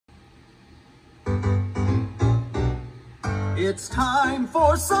It's time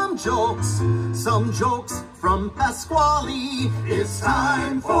for some jokes from Pasqually. It's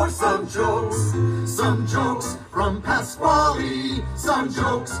time for some jokes from Pasqually. Some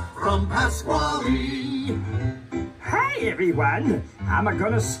jokes from Pasqually. Hi everyone! I'm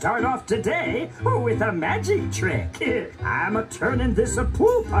gonna start off today with a magic trick. I'm turning this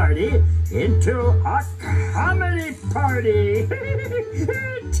pool party into a comedy party.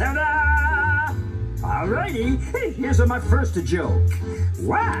 Ta-da! Alrighty, here's my first joke.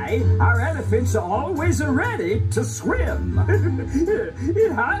 Why are elephants always ready to swim?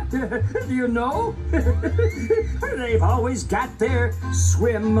 Huh? Do you know? They've always got their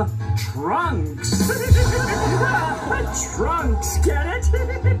swim trunks. Trunks, get it?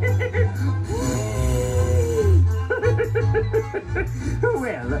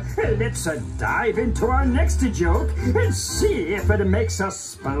 Well, let's dive into our next joke and see if it makes a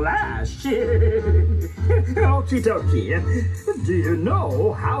splash. Okie dokie. Do you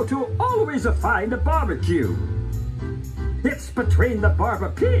know how to always find a barbecue? It's between the barber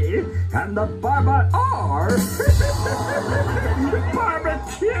P and the barber R.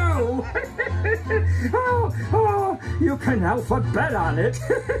 Barbecue! Oh, you can alphabet on it.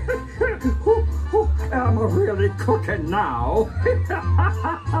 I'm really cooking now.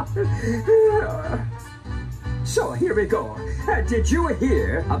 So here we go. Did you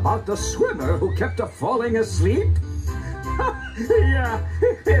hear about the swimmer who kept falling asleep? Yeah,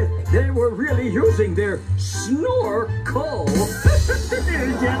 they were really using their snorkel.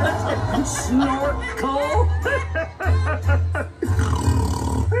 Get it? Snorkel?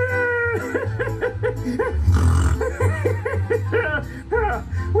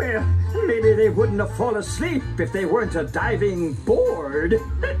 Well, maybe they wouldn't have fallen asleep if they weren't a diving board.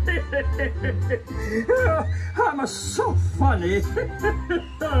 I'm so funny.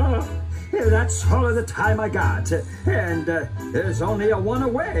 That's all of the time I got. And there's only a one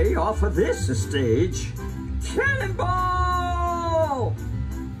away off of this stage. Cannonball!